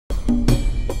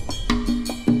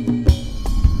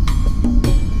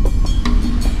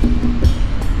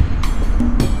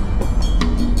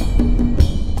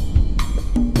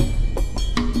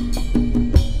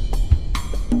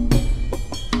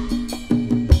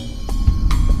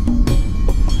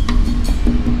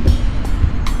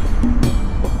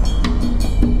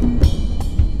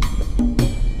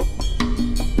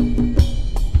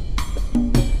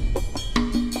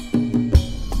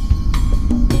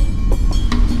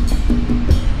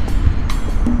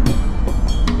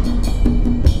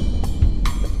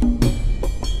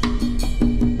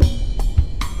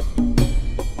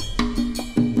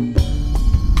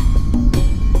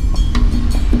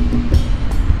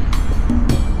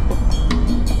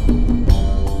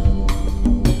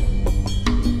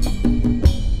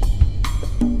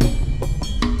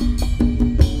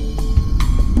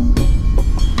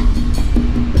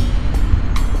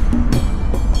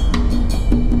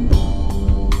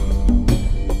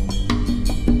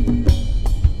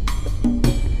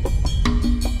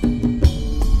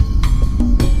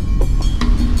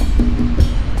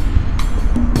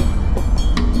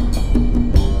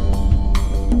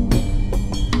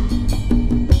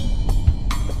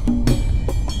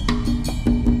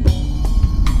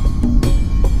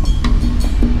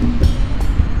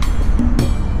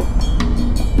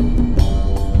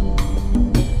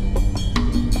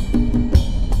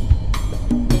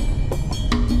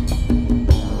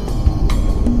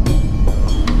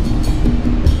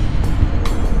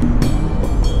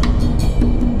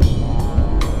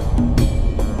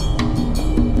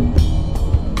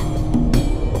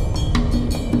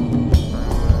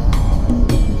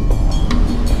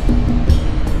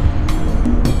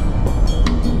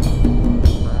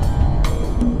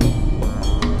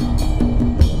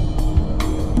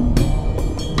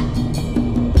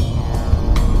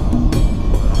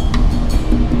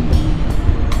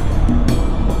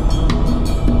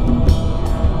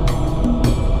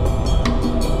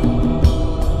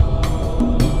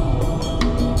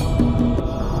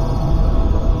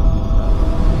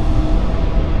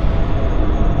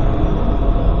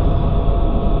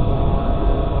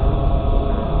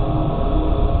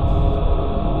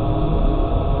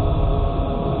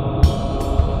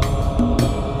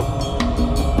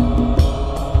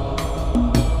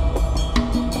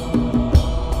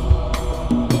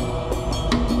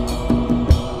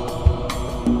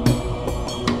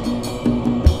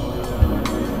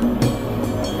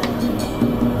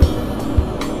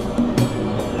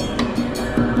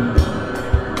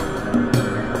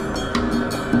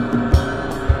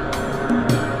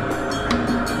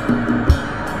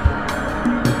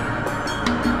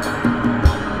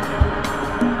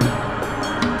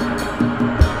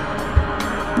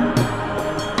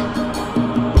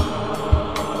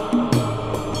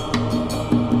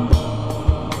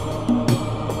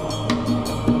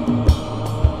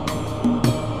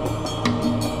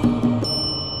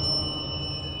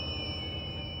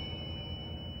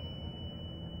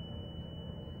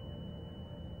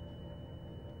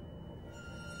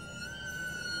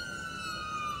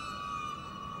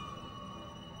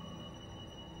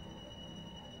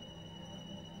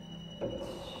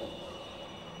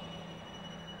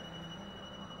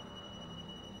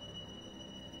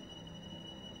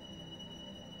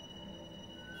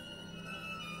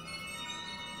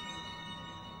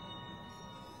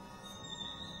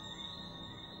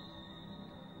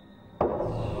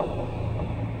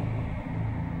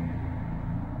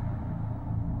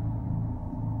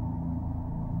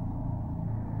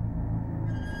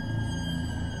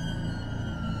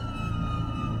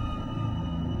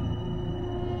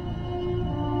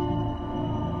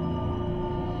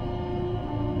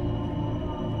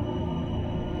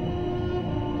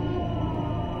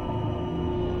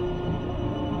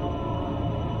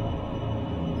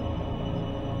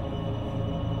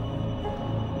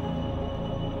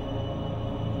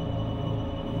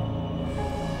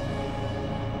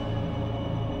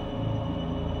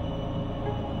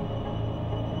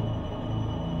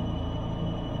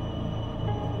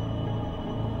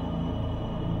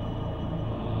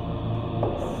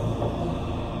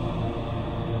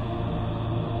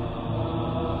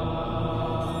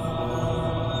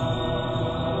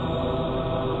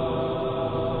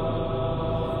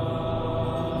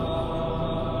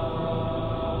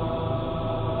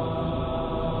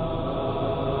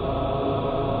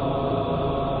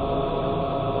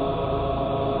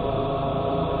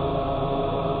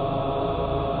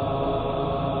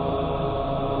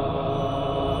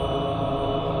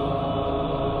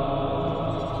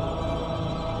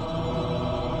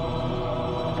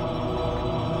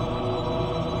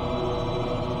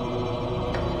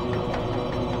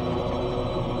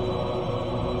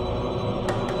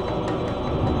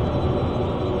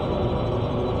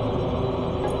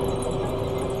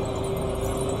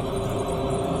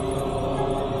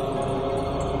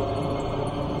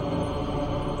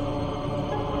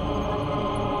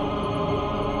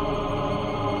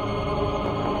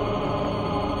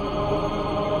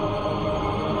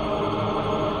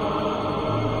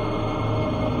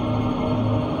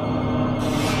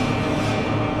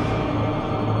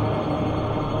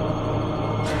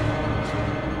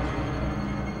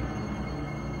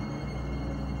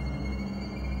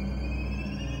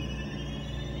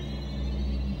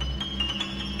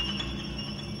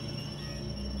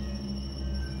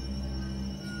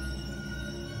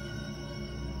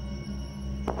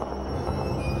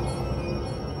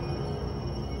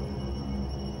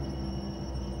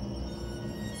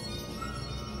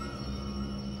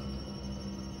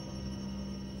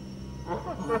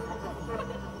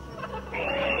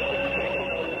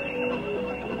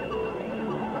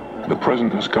The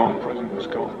present has gone.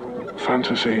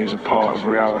 Fantasy is a part of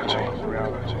reality.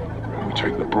 And we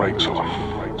take the brakes off.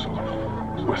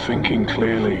 We're thinking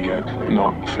clearly, yet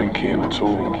not thinking at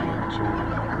all.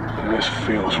 And this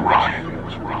feels right.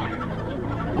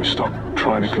 We stop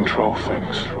trying to control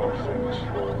things.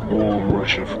 Warm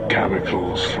rush of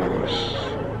chemicals through us.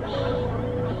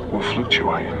 We're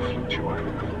fluctuating.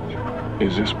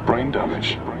 Is this brain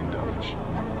damage?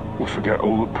 We forget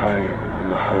all the pain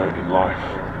and the hurt in life.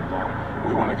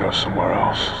 We want to go somewhere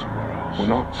else. We're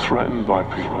not threatened by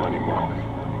people anymore.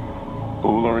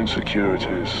 All our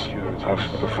insecurities have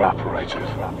evaporated.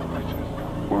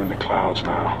 We're in the clouds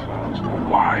now. We're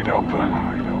wide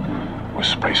open. We're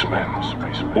spacemen,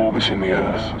 orbiting the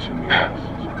Earth.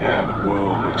 Yeah, the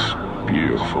world looks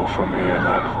beautiful from here,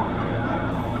 man.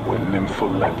 We're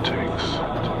nympholeptics,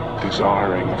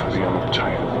 desiring for the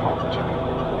unobtainable.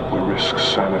 We risk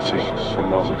sanity for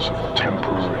moments of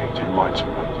temporary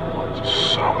enlightenment.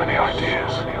 So many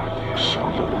ideas, so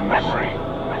little memory.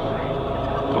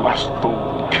 The last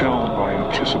thought killed by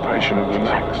anticipation of the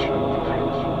next.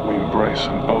 We embrace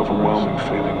an overwhelming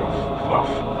feeling of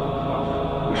love.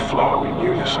 We flow in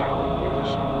unison.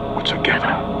 We're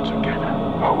together.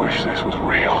 I wish this was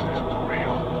real.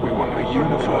 We want a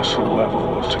universal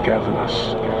level of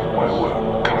togetherness where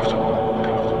we're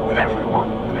comfortable with everyone.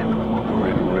 We're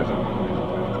in rhythm,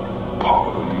 part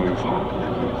of a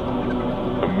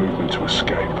movement to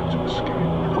escape.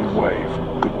 We wave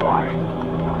goodbye.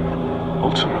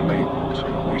 Ultimately,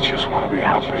 we just want to be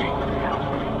happy.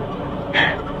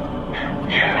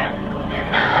 Yeah.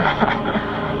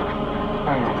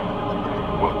 Hang on.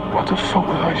 What the fuck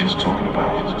was I just talking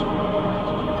about?